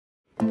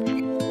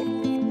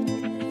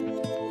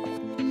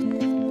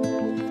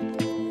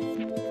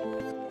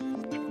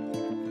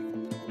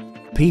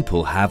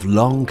People have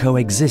long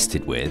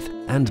coexisted with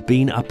and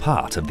been a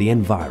part of the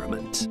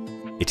environment.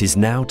 It is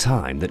now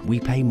time that we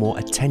pay more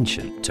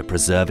attention to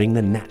preserving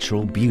the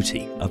natural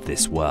beauty of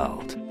this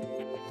world.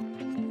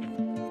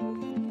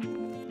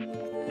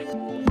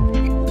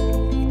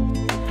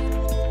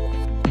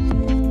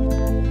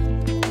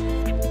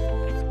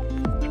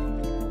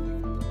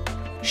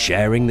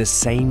 Sharing the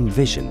same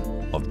vision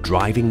of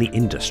driving the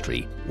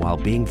industry while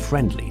being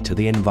friendly to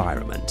the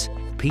environment,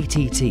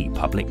 PTT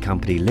Public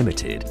Company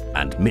Limited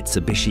and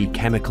Mitsubishi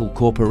Chemical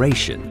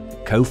Corporation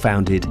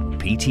co-founded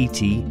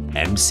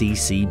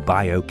PTTMCC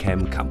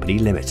Biochem Company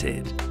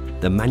Limited,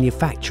 the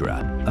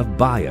manufacturer of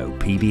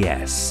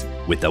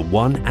BioPBS, with the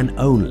one and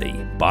only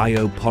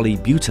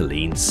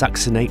biopolybutylene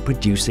succinate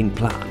producing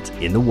plant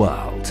in the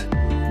world.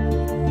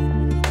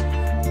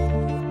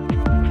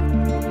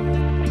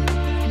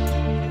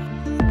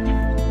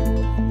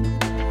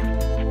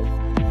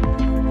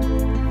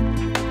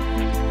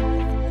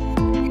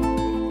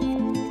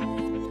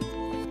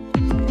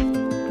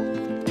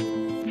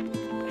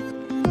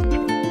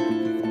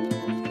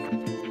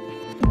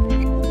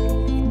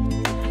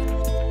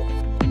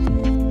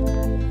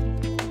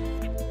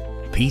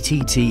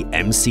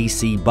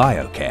 PTTMCC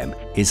Biochem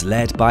is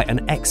led by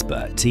an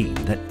expert team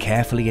that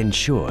carefully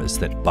ensures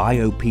that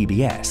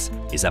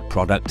BioPBS is a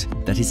product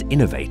that is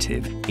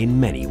innovative in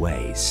many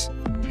ways,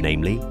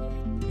 namely,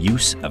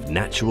 use of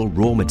natural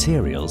raw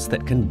materials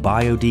that can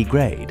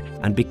biodegrade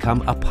and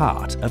become a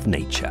part of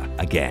nature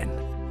again.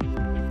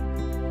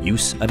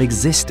 Use of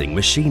existing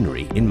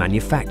machinery in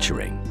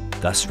manufacturing,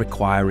 thus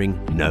requiring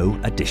no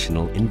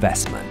additional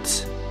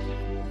investment.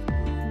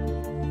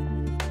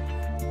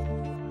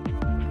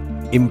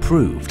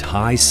 Improved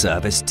high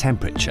service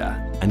temperature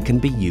and can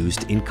be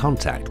used in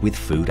contact with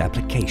food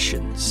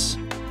applications.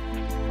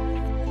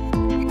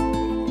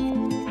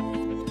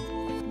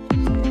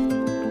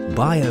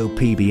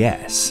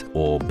 BioPBS,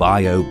 or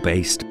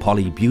bio-based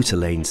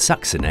polybutylene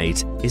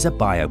succinate, is a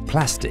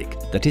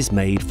bioplastic that is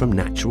made from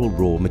natural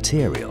raw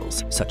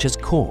materials such as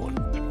corn,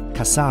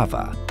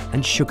 cassava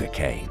and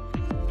sugarcane.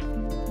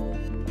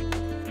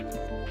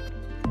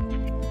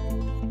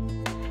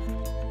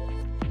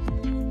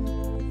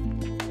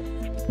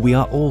 We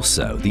are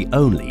also the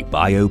only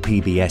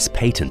BioPBS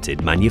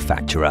patented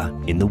manufacturer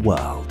in the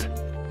world.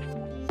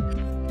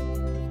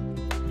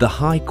 The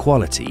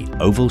high-quality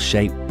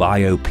oval-shaped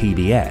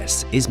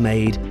BioPBS is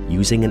made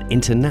using an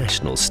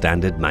international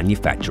standard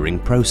manufacturing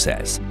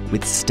process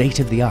with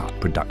state-of-the-art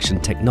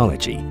production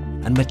technology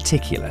and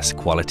meticulous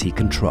quality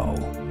control.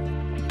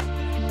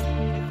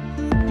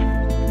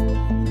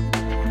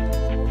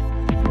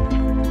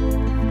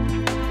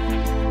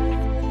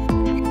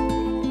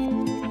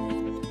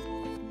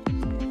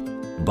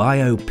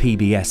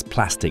 BioPBS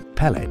plastic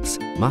pellets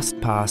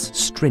must pass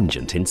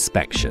stringent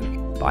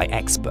inspection by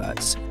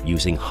experts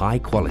using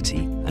high-quality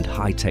and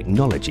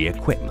high-technology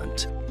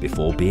equipment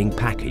before being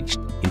packaged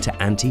into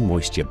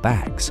anti-moisture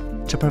bags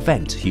to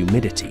prevent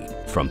humidity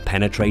from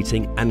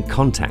penetrating and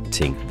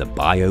contacting the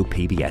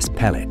BioPBS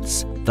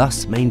pellets,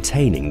 thus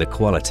maintaining the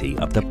quality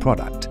of the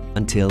product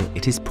until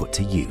it is put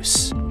to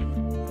use.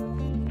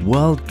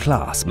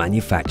 World-class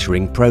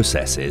manufacturing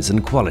processes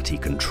and quality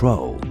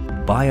control,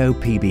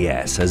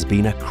 BioPBS has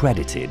been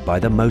accredited by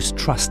the most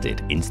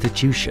trusted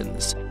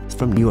institutions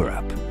from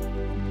Europe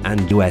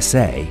and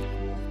USA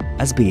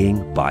as being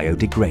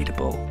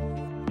biodegradable.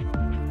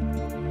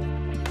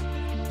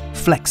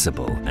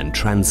 Flexible and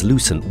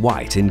translucent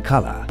white in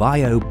color,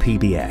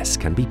 BioPBS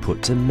can be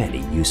put to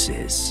many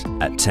uses.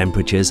 At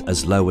temperatures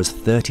as low as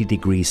 30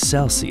 degrees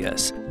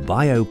Celsius,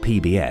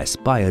 BioPBS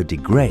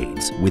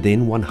biodegrades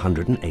within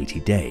 180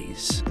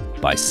 days.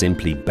 By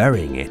simply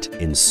burying it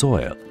in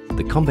soil,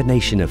 the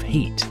combination of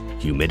heat,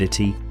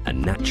 humidity and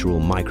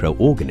natural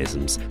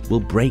microorganisms will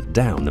break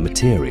down the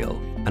material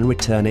and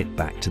return it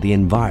back to the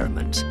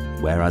environment,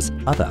 whereas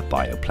other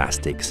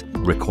bioplastics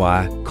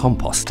require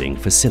composting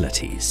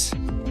facilities.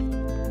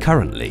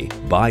 Currently,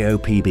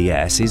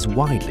 BioPBS is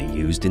widely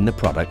used in the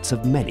products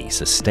of many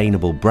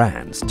sustainable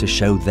brands to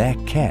show their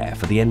care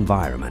for the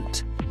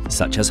environment,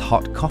 such as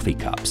hot coffee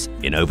cups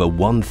in over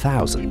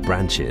 1,000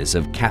 branches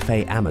of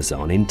Cafe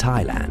Amazon in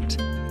Thailand,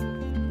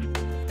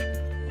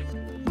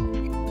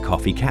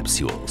 coffee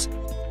capsules,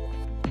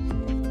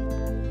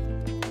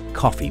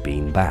 coffee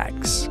bean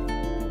bags.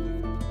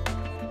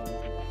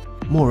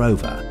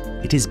 Moreover,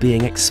 it is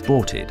being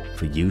exported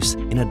for use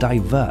in a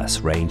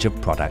diverse range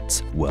of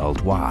products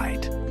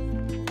worldwide.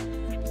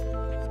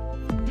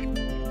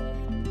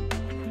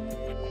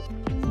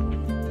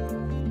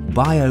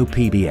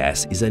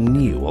 BioPBS is a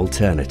new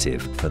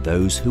alternative for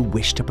those who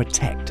wish to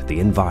protect the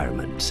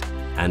environment,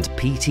 and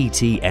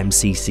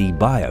PTTMCC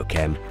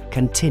Biochem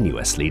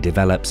continuously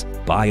develops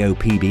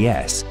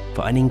BioPBS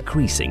for an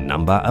increasing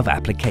number of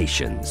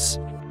applications.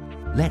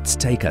 Let's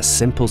take a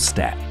simple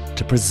step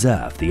to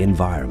preserve the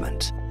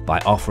environment by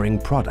offering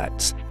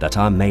products that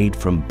are made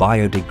from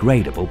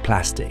biodegradable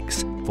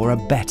plastics for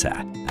a better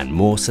and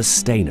more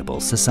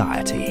sustainable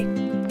society.